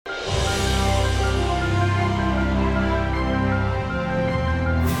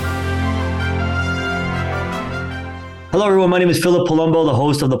Hello, everyone. My name is Philip Palumbo, the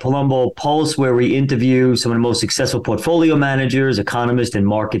host of the Palumbo Pulse, where we interview some of the most successful portfolio managers, economists, and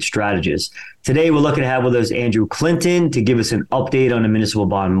market strategists. Today, we're lucky to have with us Andrew Clinton to give us an update on the municipal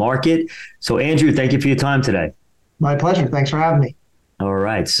bond market. So, Andrew, thank you for your time today. My pleasure. Thanks for having me. All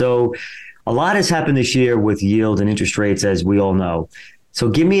right. So, a lot has happened this year with yields and interest rates, as we all know. So,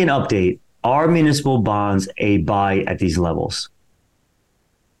 give me an update. Are municipal bonds a buy at these levels?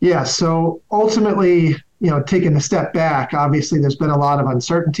 Yeah. So ultimately, taking a step back, obviously there's been a lot of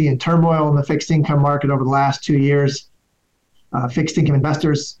uncertainty and turmoil in the fixed income market over the last 2 years. Fixed income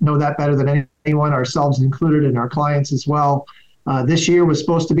investors know that better than anyone, ourselves included, and our clients as well. This year was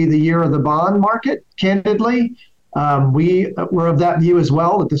supposed to be the year of the bond market, candidly. We were of that view as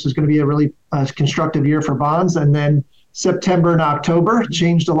well, that this was going to be a really constructive year for bonds. And then September and October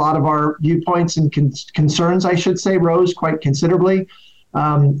changed a lot of our viewpoints and concerns, I should say, rose quite considerably.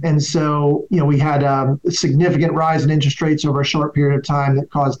 And so, we had a significant rise in interest rates over a short period of time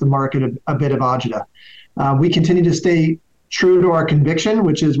that caused the market a bit of agita. We continue to stay true to our conviction,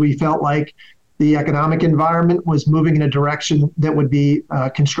 which is we felt like the economic environment was moving in a direction that would be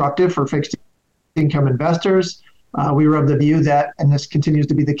constructive for fixed income investors. We were of the view that, and this continues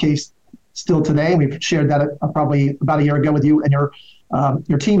to be the case still today, and we've shared that probably about a year ago with you and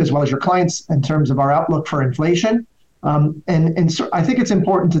your team as well as your clients in terms of our outlook for inflation. And so I think it's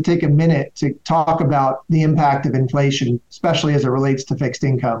important to take a minute to talk about the impact of inflation, especially as it relates to fixed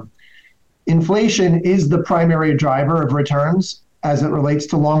income. Inflation is the primary driver of returns as it relates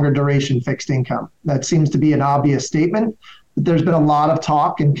to longer duration fixed income. That seems to be an obvious statement, but there's been a lot of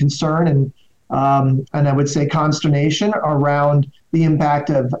talk and concern and I would say consternation around the impact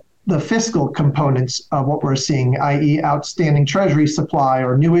of the fiscal components of what we're seeing, i.e. outstanding treasury supply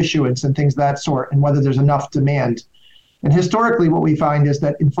or new issuance and things of that sort, and whether there's enough demand. And historically, what we find is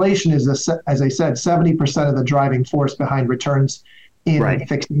that inflation is, as I said, 70% of the driving force behind returns in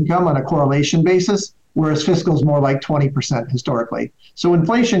fixed income on a correlation basis, whereas fiscal is more like 20% historically. So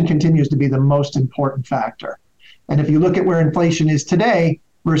inflation continues to be the most important factor. And if you look at where inflation is today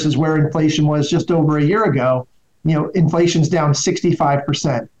versus where inflation was just over a year ago, inflation's down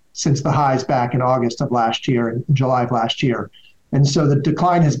 65% since the highs back in August of last year and July of last year. And so the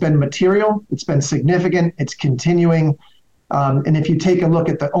decline has been material, it's been significant, it's continuing. And if you take a look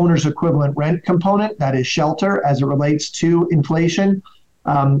at the owner's equivalent rent component, that is shelter as it relates to inflation,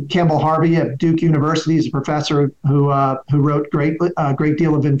 Campbell Harvey at Duke University is a professor who wrote a great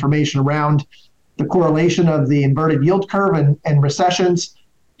deal of information around the correlation of the inverted yield curve and recessions.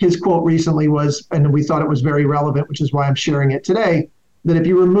 His quote recently was, and we thought it was very relevant, which is why I'm sharing it today, that if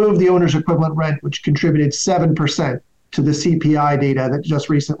you remove the owner's equivalent rent, which contributed 7% to the CPI data that just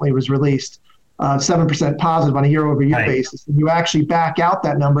recently was released, 7% positive on a year-over-year basis. And you actually back out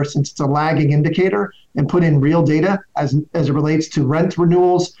that number since it's a lagging indicator and put in real data as it relates to rent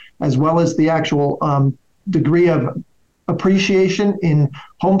renewals, as well as the actual degree of appreciation in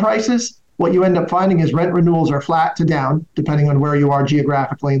home prices. What you end up finding is rent renewals are flat to down, depending on where you are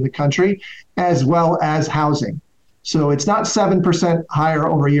geographically in the country, as well as housing. So it's not 7% higher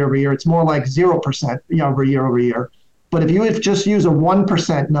year over year. It's more like 0% year over year. But if you just use a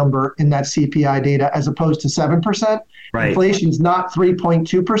 1% number in that CPI data as opposed to 7%, inflation is not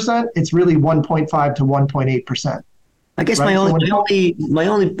 3.2%. It's really 1.5 to 1.8%. I guess my only, I don't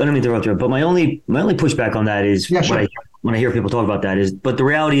mean to interrupt you, but my only pushback on that is when I hear people talk about that is, but the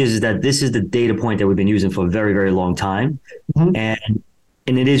reality is that this is the data point that we've been using for a very, very long time. Mm-hmm.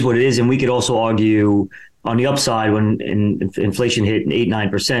 And it is what it is. And we could also argue on the upside when inflation hit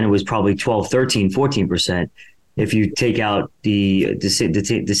 8-9%, it was probably 12, 13, 14%. If you take out the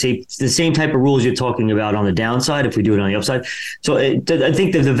same type of rules you're talking about on the downside, if we do it on the upside. So I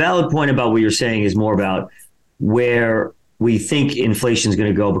think that the valid point about what you're saying is more about where we think inflation is going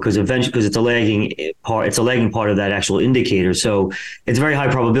to go, because it's a lagging part of that actual indicator. So it's a very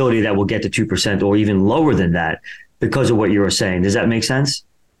high probability that we'll get to 2% or even lower than that because of what you were saying. Does that make sense?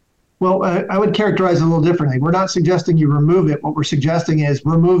 Well, I would characterize it a little differently. We're not suggesting you remove it. What we're suggesting is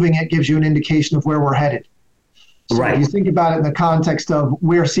removing it gives you an indication of where we're headed. So you think about it in the context of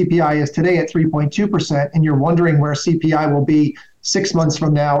where CPI is today at 3.2%, and you're wondering where CPI will be 6 months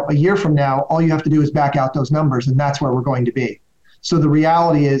from now, a year from now, all you have to do is back out those numbers, and that's where we're going to be. So the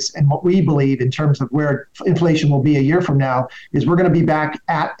reality is, and what we believe in terms of where inflation will be a year from now, is we're going to be back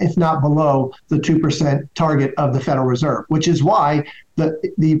at, if not below, the 2% target of the Federal Reserve, which is why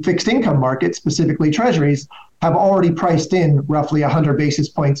the fixed income market, specifically treasuries, have already priced in roughly 100 basis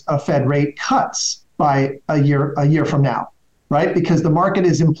points of Fed rate cuts by a year from now, right? Because the market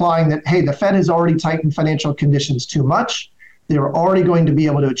is implying that, hey, the Fed has already tightened financial conditions too much. They're already going to be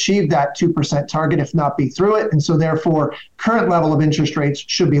able to achieve that 2% target, if not be through it. And so therefore, current level of interest rates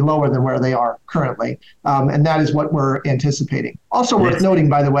should be lower than where they are currently. And that is what we're anticipating. Also worth noting,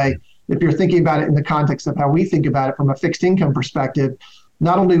 by the way, if you're thinking about it in the context of how we think about it from a fixed income perspective,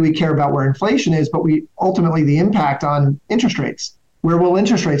 not only do we care about where inflation is, but we ultimately the impact on interest rates. Where will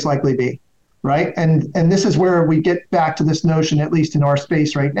interest rates likely be, right? And this is where we get back to this notion, at least in our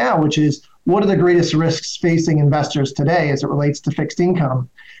space right now, which is what are the greatest risks facing investors today as it relates to fixed income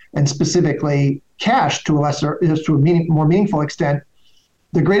and specifically cash to a more meaningful extent.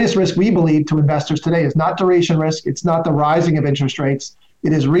 The greatest risk we believe to investors today is not duration risk. It's not the rising of interest rates.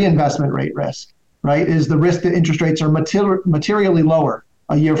 It is reinvestment rate risk, right? It is the risk that interest rates are materially lower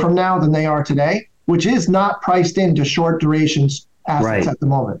a year from now than they are today, which is not priced into short durations assets at the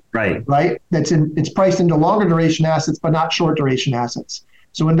moment. Right. It's priced into longer duration assets, but not short duration assets.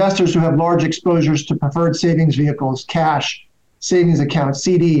 So investors who have large exposures to preferred savings vehicles, cash, savings accounts,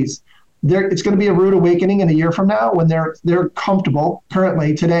 CDs, it's going to be a rude awakening in a year from now when they're comfortable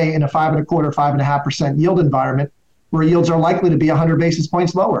currently today in a 5.25%, 5.5% yield environment where yields are likely to be 100 basis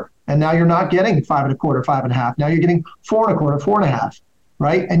points lower. And now you're not getting 5.25%, 5.5%. Now you're getting 4.25%, 4.5%,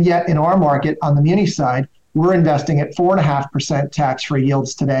 right? And yet in our market on the muni side, we're investing at 4.5% tax-free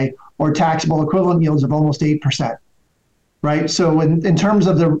yields today, or taxable equivalent yields of almost 8%, right? So in terms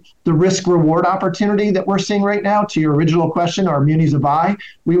of the risk-reward opportunity that we're seeing right now, to your original question, are munis a buy?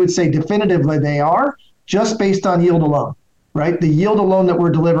 We would say definitively they are, just based on yield alone, right? The yield alone that we're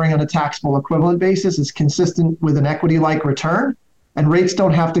delivering on a taxable equivalent basis is consistent with an equity-like return, and rates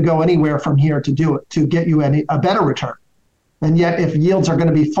don't have to go anywhere from here to do it, to get you a better return. And yet, if yields are going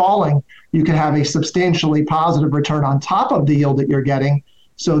to be falling, you can have a substantially positive return on top of the yield that you're getting.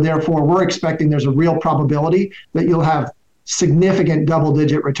 So therefore, we're expecting there's a real probability that you'll have significant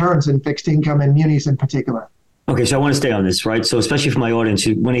double-digit returns in fixed income and munis in particular. Okay, so I want to stay on this, right? So especially for my audience,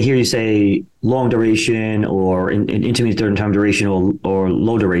 when I hear you say long duration or in intermediate term duration or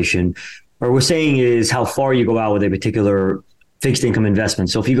low duration, what we're saying is how far you go out with a particular fixed income investment.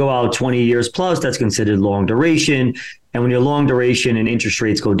 So if you go out 20 years plus, that's considered long duration. And when you're long duration and interest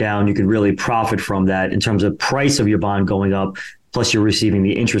rates go down, you can really profit from that in terms of price of your bond going up, plus you're receiving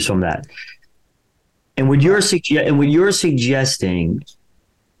the interest from that. And what you're suggesting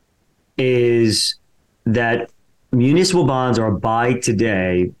is that municipal bonds are a buy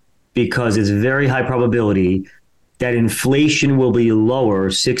today because it's very high probability that inflation will be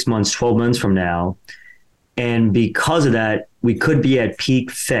lower 6 months, 12 months from now. And because of that, we could be at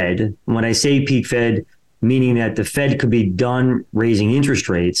peak Fed. When I say peak Fed, meaning that the Fed could be done raising interest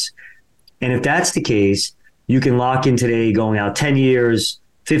rates. And if that's the case, you can lock in today going out 10 years,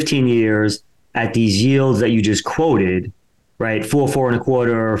 15 years at these yields that you just quoted, right? 4.25%,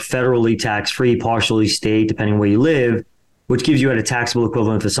 federally tax-free, partially state, depending where you live, which gives you at a taxable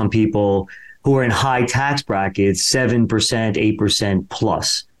equivalent for some people who are in high tax brackets, 7%, 8%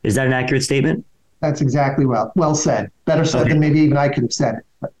 plus. Is that an accurate statement? That's exactly well said. Better said than maybe even I could have said it.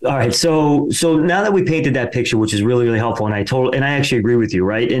 All right. So now that we painted that picture, which is really, really helpful, and I actually agree with you,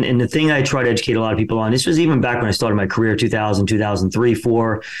 right? And the thing I try to educate a lot of people on, this was even back when I started my career, 2000, 2003,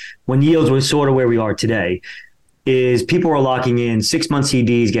 2004, when yields were sort of where we are today, is people were locking in 6-month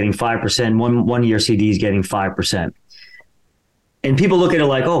CDs getting 5%, one-year CDs getting 5%. And people look at it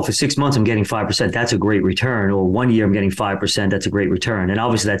like, oh, for 6 months, I'm getting 5%. That's a great return. Or 1 year, I'm getting 5%. That's a great return. And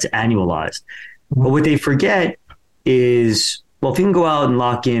obviously, that's annualized. But what they forget is, well, if you can go out and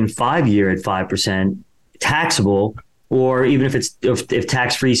lock in 5-year at 5% taxable, or even if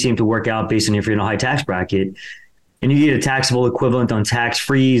tax-free seem to work out based on if you're in a high tax bracket, and you get a taxable equivalent on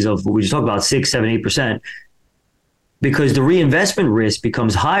tax-frees of what we just talked about, 6, 7, 8%, because the reinvestment risk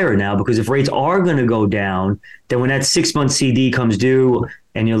becomes higher now, because if rates are going to go down, then when that 6-month CD comes due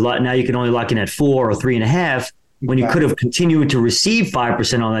and now you can only lock in at 4 or 3.5%, when you could have continued to receive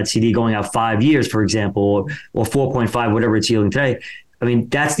 5% on that CD going out 5 years, for example, or 4.5, whatever it's yielding today. I mean,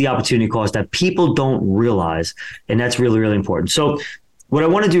 that's the opportunity cost that people don't realize. And that's really, really important. So what I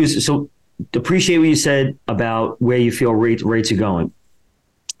want to do is, appreciate what you said about where you feel rates are going.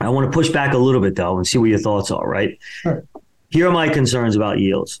 I want to push back a little bit, though, and see what your thoughts are, right? Sure. Here are my concerns about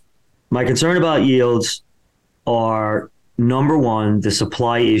yields. My concern about yields are, number one, the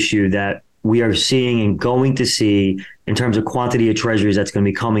supply issue that we are seeing and going to see in terms of quantity of treasuries that's going to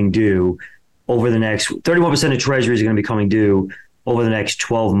be coming due over the next 31% of treasuries are going to be coming due over the next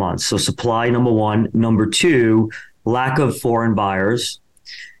 12 months. So supply, number one. Number two, lack of foreign buyers.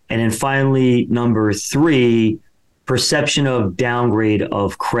 And then finally, number three, perception of downgrade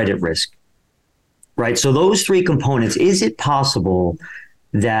of credit risk, right? So those three components, is it possible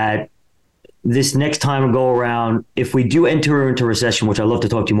that this next time go around, if we do enter into recession, which I'd love to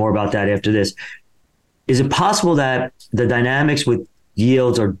talk to you more about that after this, is it possible that the dynamics with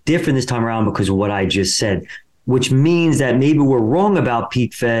yields are different this time around because of what I just said, which means that maybe we're wrong about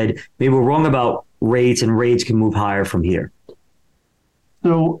peak Fed, maybe we're wrong about rates, and rates can move higher from here?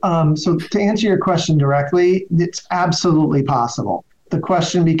 So to answer your question directly, it's absolutely possible. The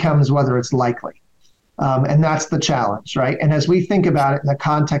question becomes whether it's likely. And that's the challenge, right? And as we think about it in the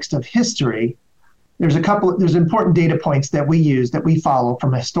context of history, there's important data points that we use, that we follow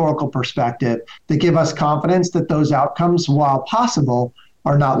from a historical perspective, that give us confidence that those outcomes, while possible,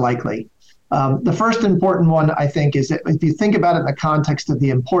 are not likely. The first important one, I think, is that if you think about it in the context of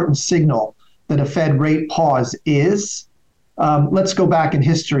the important signal that a Fed rate pause is, let's go back in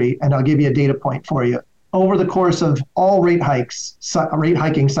history, and I'll give you a data point for you. Over the course of all rate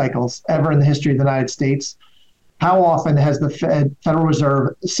hiking cycles ever in the history of the United States, how often has the Federal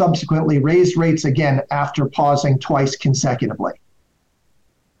Reserve subsequently raised rates again after pausing twice consecutively?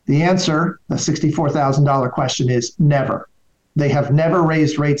 The answer, the $64,000 question, is never. They have never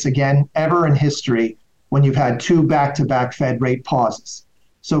raised rates again ever in history when you've had two back-to-back Fed rate pauses.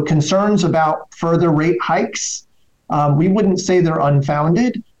 So concerns about further rate hikes, we wouldn't say they're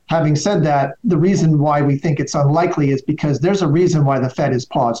unfounded. Having said that, the reason why we think it's unlikely is because there's a reason why the Fed has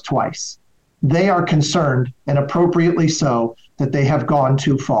paused twice. They are concerned, and appropriately so, that they have gone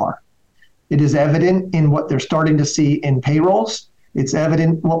too far. It is evident in what they're starting to see in payrolls. It's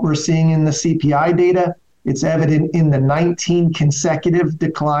evident what we're seeing in the CPI data. It's evident in the 19 consecutive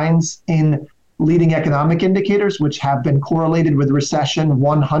declines in leading economic indicators, which have been correlated with recession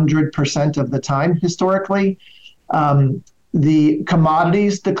 100% of the time historically. The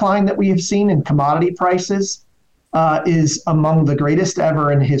commodities decline that we have seen in commodity prices is among the greatest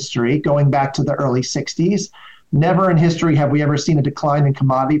ever in history, going back to the early 60s. Never in history have we ever seen a decline in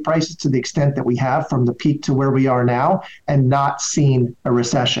commodity prices to the extent that we have from the peak to where we are now, and not seen a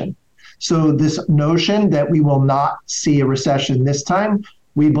recession. So this notion that we will not see a recession this time,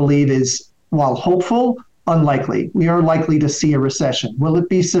 we believe is, while hopeful, unlikely. We are likely to see a recession. Will it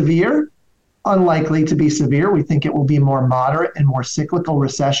be severe? Unlikely to be severe. We think it will be more moderate and more cyclical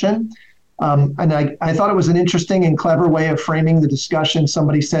recession. And I thought it was an interesting and clever way of framing the discussion.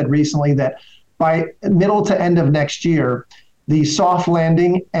 Somebody said recently that by middle to end of next year, the soft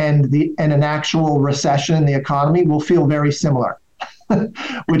landing and an actual recession in the economy will feel very similar,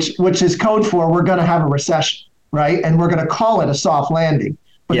 which is code for we're going to have a recession, right? And we're going to call it a soft landing.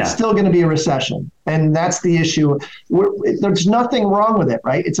 But it's still going to be a recession. And that's the issue. There's nothing wrong with it,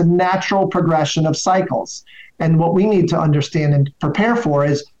 right? It's a natural progression of cycles. And what we need to understand and prepare for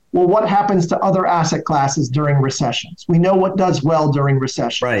is, well, what happens to other asset classes during recessions? We know what does well during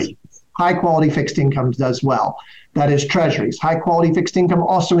recessions. Right. High quality fixed income does well. That is treasuries. High quality fixed income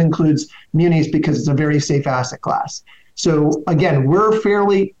also includes munis because it's a very safe asset class. So again, we're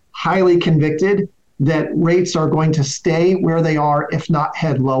fairly highly convicted that rates are going to stay where they are, if not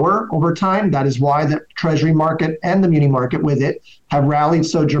head lower over time. That is why the treasury market and the muni market with it have rallied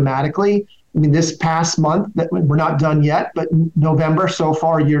so dramatically. I mean, this past month, that we're not done yet, but November so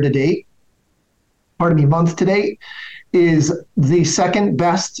far, month to date, is the second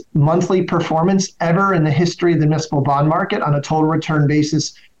best monthly performance ever in the history of the municipal bond market on a total return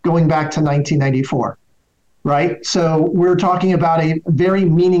basis going back to 1994, right? So we're talking about a very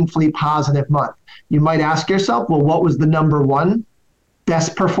meaningfully positive month. You might ask yourself, well, what was the number one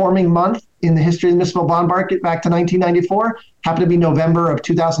best performing month in the history of the municipal bond market back to 1994? Happened to be November of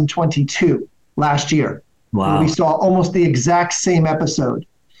 2022, last year. Wow. Where we saw almost the exact same episode.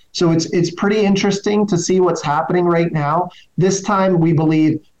 So it's pretty interesting to see what's happening right now. This time, we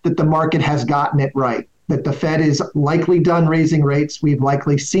believe that the market has gotten it right, that the Fed is likely done raising rates. We've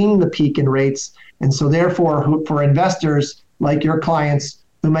likely seen the peak in rates. And so therefore, for investors like your clients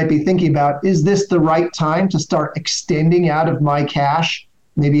who might be thinking about, is this the right time to start extending out of my cash,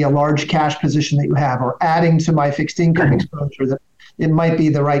 maybe a large cash position that you have, or adding to my fixed income exposure, that it might be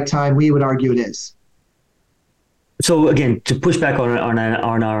the right time? We would argue it is. So again, to push back on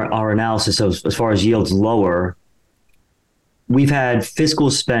our analysis of, as far as yields lower, we've had fiscal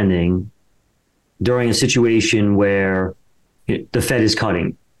spending during a situation where the Fed is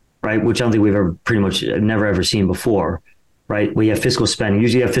cutting, right? Which I don't think we've ever never ever seen before, right? We have fiscal spending.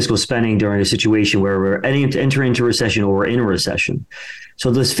 Usually you have fiscal spending during a situation where we're entering into recession or we're in a recession.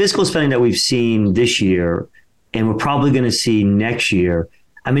 So this fiscal spending that we've seen this year, and we're probably going to see next year,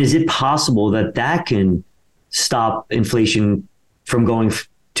 I mean, is it possible that that can stop inflation from going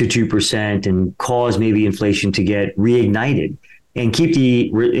to 2% and cause maybe inflation to get reignited and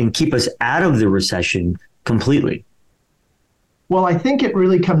keep us out of the recession completely? Well, I think it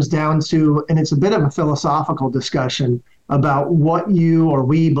really comes down to, and it's a bit of a philosophical discussion about what you or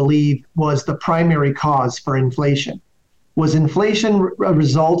we believe was the primary cause for inflation. Was inflation a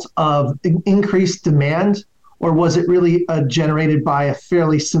result of increased demand, or was it really generated by a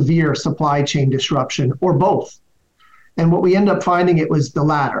fairly severe supply chain disruption, or both? And what we end up finding, it was the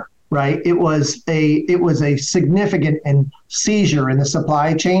latter, right? It was a significant seizure in the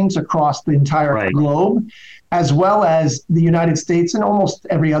supply chains across the entire globe, as well as the United States and almost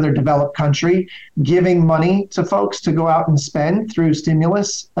every other developed country giving money to folks to go out and spend through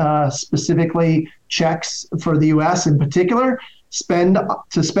stimulus, specifically checks for the U.S. in particular, spend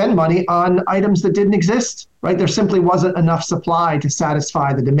money on items that didn't exist, right? There simply wasn't enough supply to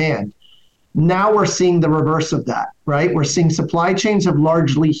satisfy the demand. Now we're seeing the reverse of that, right? We're seeing supply chains have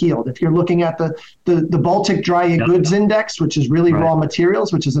largely healed. If you're looking at the Baltic Dry Goods Index, which is really raw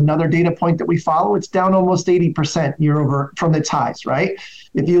materials, which is another data point that we follow, it's down almost 80% year over from its highs, right?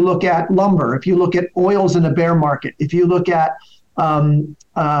 If you look at lumber, if you look at oils in a bear market, if you look at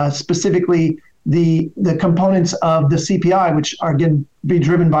specifically the components of the CPI, which are again be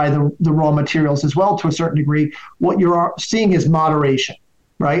driven by the raw materials as well to a certain degree, what you're seeing is moderation.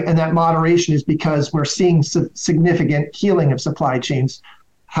 Right. And that moderation is because we're seeing significant healing of supply chains.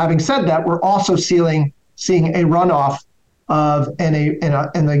 Having said that, we're also seeing a runoff of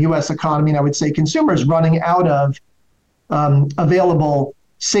in the U.S. economy, and I would say consumers running out of available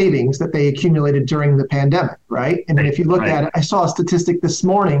savings that they accumulated during the pandemic. Right. And if you look at it, I saw a statistic this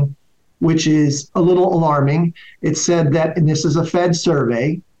morning, which is a little alarming. It said that, and this is a Fed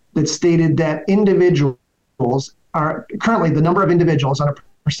survey that stated that individuals are currently the number of individuals on a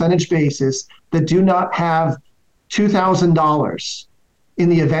percentage basis that do not have $2,000 in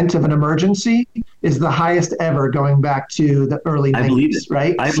the event of an emergency is the highest ever going back to the early 90s,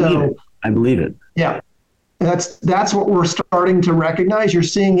 right? I believe it. Yeah. That's what we're starting to recognize. You're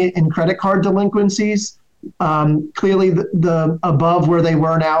seeing it in credit card delinquencies. Clearly the above where they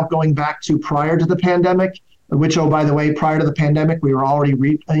were now going back to prior to the pandemic, which, oh, by the way, prior to the pandemic, we were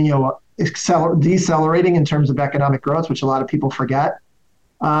already decelerating in terms of economic growth, which a lot of people forget.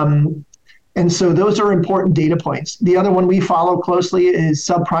 And so those are important data points. The other one we follow closely is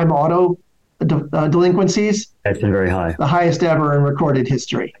subprime auto delinquencies. That's been very high. The highest ever in recorded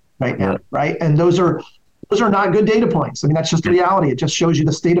history right now, right? And those are not good data points. I mean, that's just the reality. It just shows you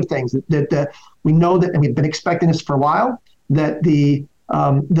the state of things that we know that, and we've been expecting this for a while, that the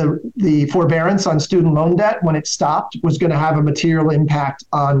forbearance on student loan debt, when it stopped, was going to have a material impact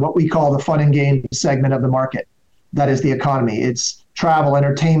on what we call the fun and game segment of the market. That is the economy. It's travel,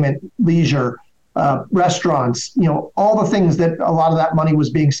 entertainment, leisure, restaurants, all the things that a lot of that money was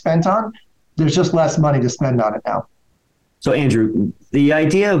being spent on. There's just less money to spend on it now. So, Andrew, the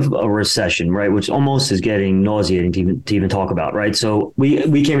idea of a recession, right, which almost is getting nauseating to even talk about, right? So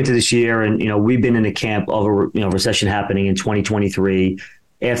we came into this year and, we've been in the camp of a recession happening in 2023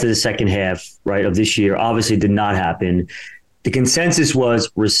 after the second half, right, of this year. Obviously did not happen. The consensus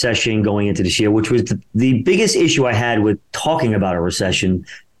was recession going into this year, which was the biggest issue I had with talking about a recession.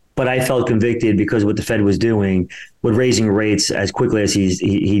 But I felt convicted because of what the Fed was doing with raising rates as quickly as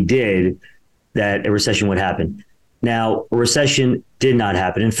he did, that a recession would happen. Now, a recession did not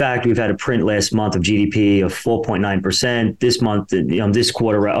happen. In fact, we've had a print last month of GDP of 4.9%. This month, this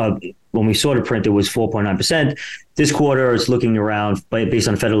quarter, when we saw the print, it was 4.9%. This quarter, it's looking around, based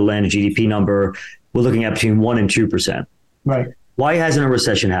on Federal Land GDP number, we're looking at between 1% and 2%. Right. Why hasn't a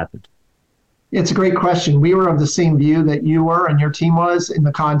recession happened? It's a great question. We were of the same view that you were and your team was in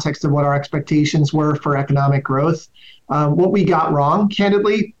the context of what our expectations were for economic growth. What we got wrong,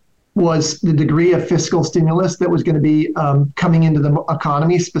 candidly, was the degree of fiscal stimulus that was going to be coming into the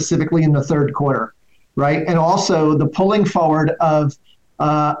economy, specifically in the third quarter, right? And also the pulling forward of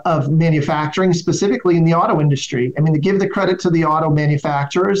manufacturing, specifically in the auto industry. I mean, to give the credit to the auto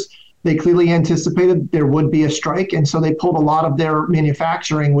manufacturers, they clearly anticipated there would be a strike, and so they pulled a lot of their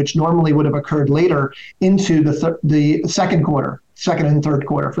manufacturing, which normally would have occurred later, into the second and third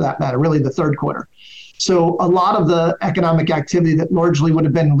quarter, for that matter, really the third quarter. So a lot of the economic activity that largely would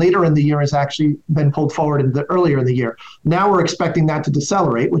have been later in the year has actually been pulled forward earlier in the year. Now we're expecting that to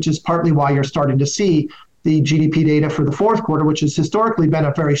decelerate, which is partly why you're starting to see the GDP data for the fourth quarter, which has historically been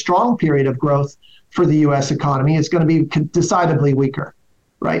a very strong period of growth for the U.S. economy, is going to be decidedly weaker.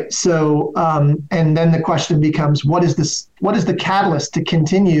 Right. So and then the question becomes, what is the catalyst to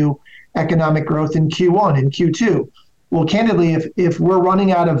continue economic growth in Q1 and Q2? Well, candidly, if we're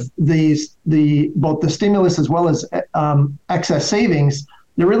running out of both the stimulus as well as excess savings,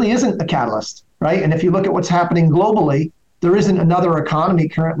 there really isn't a catalyst. Right. And if you look at what's happening globally, there isn't another economy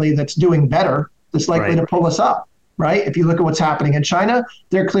currently that's doing better that's likely to pull us up. right? If you look at what's happening in China,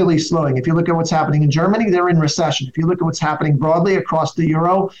 they're clearly slowing. If you look at what's happening in Germany, they're in recession. If you look at what's happening broadly across the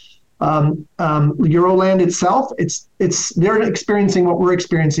Euroland itself, they're experiencing what we're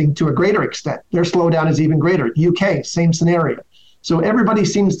experiencing to a greater extent. Their slowdown is even greater. UK, same scenario. So everybody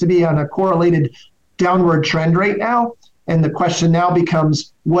seems to be on a correlated downward trend right now. And the question now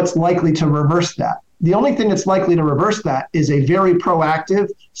becomes, what's likely to reverse that? The only thing that's likely to reverse that is a very proactive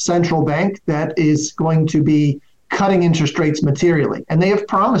central bank that is going to be cutting interest rates materially. And they have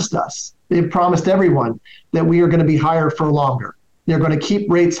promised us, they've promised everyone that we are going to be higher for longer. They're going to keep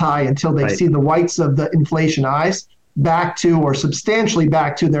rates high until they see the whites of the inflation eyes back to, or substantially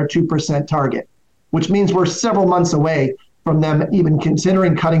back to, their 2% target, which means we're several months away from them even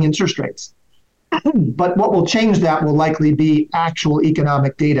considering cutting interest rates. But what will change that will likely be actual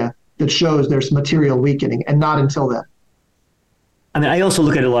economic data that shows there's material weakening, and not until then. I mean, I also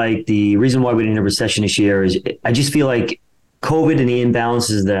look at it like the reason why we didn't have a recession this year is I just feel like COVID and the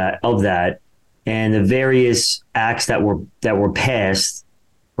imbalances of that and the various acts that were passed,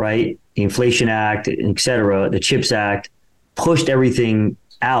 right? The Inflation Act, et cetera, the CHIPS Act, pushed everything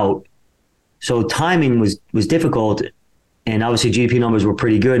out. So timing was difficult. And obviously GDP numbers were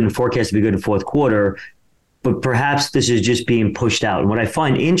pretty good and forecast to be good in fourth quarter. But perhaps this is just being pushed out. And what I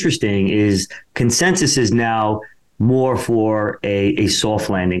find interesting is consensus is now more for a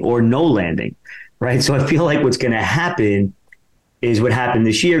soft landing or no landing, right? So I feel like what's going to happen is what happened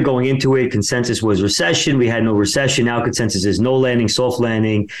this year. Going into it, consensus was recession. We had no recession. Now consensus is no landing, soft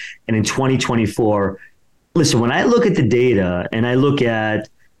landing. And in 2024, listen, when I look at the data and I look at,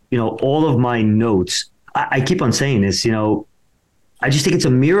 all of my notes, I keep on saying this, I just think it's a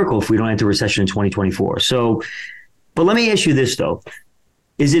miracle if we don't enter recession in 2024. So, but let me ask you this though.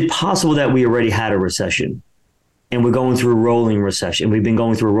 Is it possible that we already had a recession and we're going through a rolling recession? We've been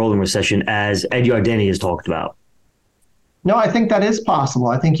going through a rolling recession as Ed Yardeni has talked about. No, I think that is possible.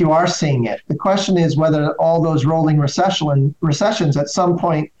 I think you are seeing it. The question is whether all those rolling recessions at some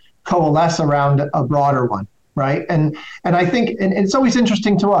point coalesce around a broader one, right? And I think, and it's always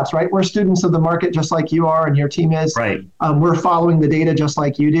interesting to us, right? We're students of the market just like you are and your team is. Right. We're following the data just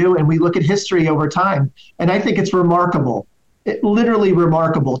like you do, and we look at history over time. And I think it's remarkable, literally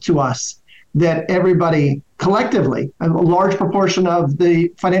remarkable to us that everybody collectively, a large proportion of the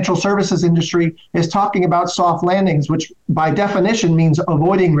financial services industry is talking about soft landings, which by definition means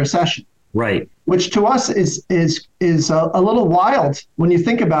avoiding recession. Right. Which to us is a little wild when you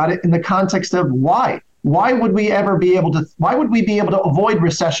think about it in the context of why. Why would we be able to avoid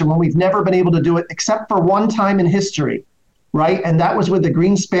recession when we've never been able to do it except for one time in history, right? And that was with the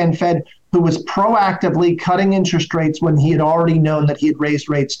Greenspan Fed, who was proactively cutting interest rates when he had already known that he had raised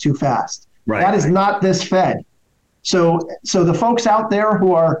rates too fast. Right. That is not this Fed. So the folks out there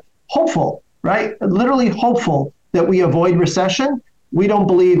who are hopeful, right, literally hopeful that we avoid recession, we don't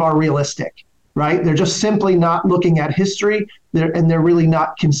believe are realistic, right? They're just simply not looking at history, and they're really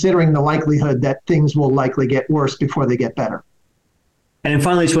not considering the likelihood that things will likely get worse before they get better. And then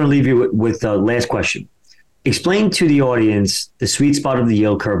finally, I just want to leave you with the last question. Explain to the audience the sweet spot of the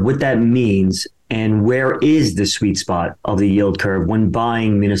yield curve, what that means, and where is the sweet spot of the yield curve when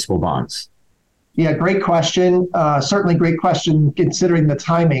buying municipal bonds? Yeah, great question. Certainly great question considering the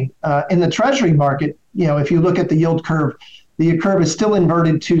timing. In the Treasury market, if you look at the yield curve, the yield curve is still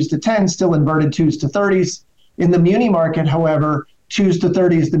inverted 2s to 10s, still inverted 2s to 30s. In the muni market, however, 2s to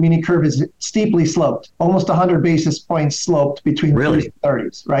 30s, the muni curve is steeply sloped, almost 100 basis points sloped between 2s to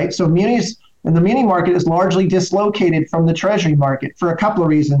 30s, right? So munis and the muni market is largely dislocated from the Treasury market for a couple of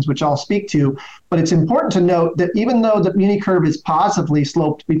reasons, which I'll speak to. But it's important to note that even though the muni curve is positively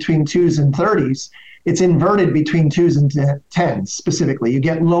sloped between 2s and 30s, it's inverted between 2s and 10s specifically. You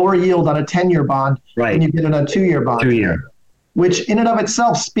get lower yield on a 10-year bond than you get on a 2-year bond. 2-year. Which in and of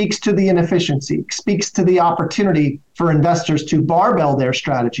itself speaks to the inefficiency, speaks to the opportunity for investors to barbell their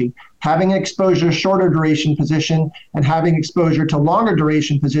strategy, having exposure shorter duration position and having exposure to longer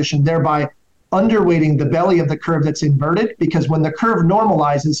duration position, thereby underweighting the belly of the curve that's inverted, because when the curve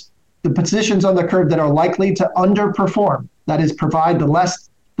normalizes, the positions on the curve that are likely to underperform, that is provide the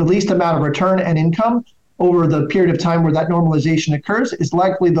least amount of return and income over the period of time where that normalization occurs, is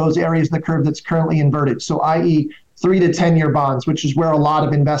likely those areas of the curve that's currently inverted. So i.e. 3 to 10-year bonds, which is where a lot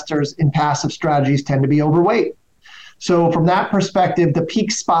of investors in passive strategies tend to be overweight. So from that perspective, the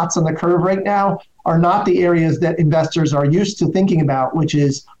peak spots on the curve right now are not the areas that investors are used to thinking about, which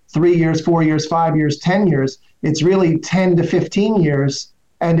is 3 years, 4 years, 5 years, 10 years. It's really 10 to 15 years,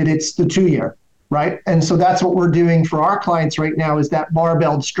 and it's the 2-year, right? And so that's what we're doing for our clients right now, is that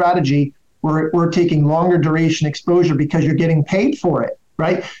barbelled strategy where we're taking longer duration exposure because you're getting paid for it,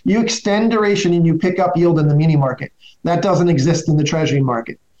 right? You extend duration and you pick up yield in the muni market. That doesn't exist in the treasury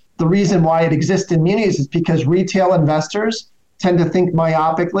market. The reason why it exists in munis is because retail investors tend to think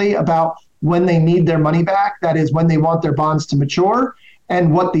myopically about when they need their money back, that is when they want their bonds to mature,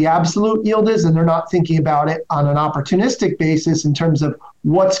 and what the absolute yield is, and they're not thinking about it on an opportunistic basis in terms of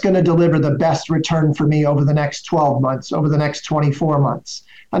what's going to deliver the best return for me over the next 12 months, over the next 24 months.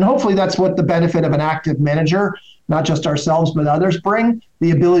 And hopefully that's what the benefit of an active manager, not just ourselves, but others bring,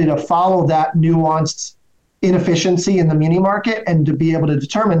 the ability to follow that nuanced inefficiency in the muni market and to be able to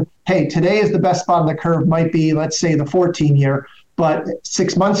determine, hey, today is the best spot on the curve might be, let's say, the 14-year, but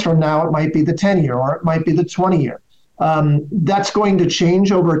 6 months from now, it might be the 10-year or it might be the 20-year. That's going to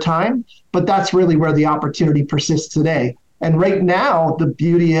change over time, but that's really where the opportunity persists today. And right now, the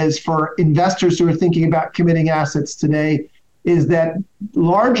beauty is for investors who are thinking about committing assets today is that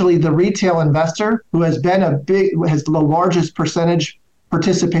largely the retail investor who has the largest percentage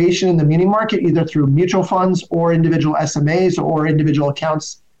participation in the muni market, either through mutual funds or individual SMAs or individual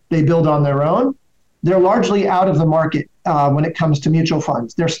accounts they build on their own, they're largely out of the market when it comes to mutual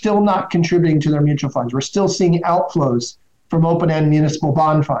funds. They're still not contributing to their mutual funds. We're still seeing outflows from open-end municipal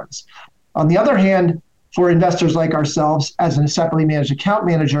bond funds. On the other hand, for investors like ourselves, as a separately managed account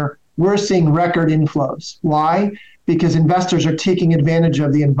manager, we're seeing record inflows. Why? Because investors are taking advantage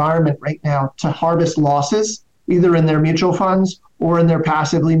of the environment right now to harvest losses, either in their mutual funds or in their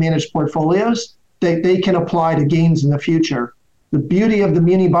passively managed portfolios that they can apply to gains in the future. The beauty of the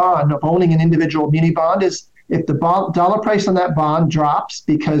muni bond, of owning an individual muni bond, is if the dollar price on that bond drops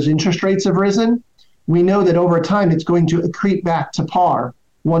because interest rates have risen, we know that over time it's going to accrete back to par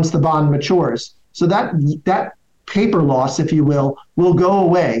once the bond matures. So that paper loss, if you will go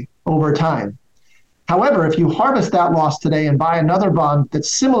away over time. However, if you harvest that loss today and buy another bond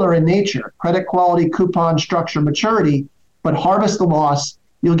that's similar in nature, credit quality, coupon, structure, maturity, but harvest the loss,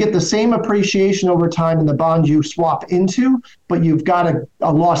 you'll get the same appreciation over time in the bond you swap into, but you've got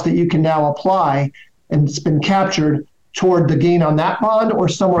a loss that you can now apply, and it's been captured toward the gain on that bond or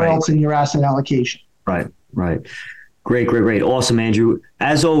somewhere else in your asset allocation. Right. Great. Awesome, Andrew.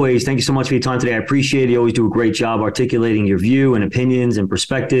 As always, thank you so much for your time today. I appreciate it. You always do a great job articulating your view and opinions and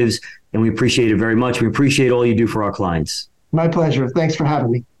perspectives, and we appreciate it very much. We appreciate all you do for our clients. My pleasure. Thanks for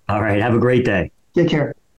having me. All right. Have a great day. Take care.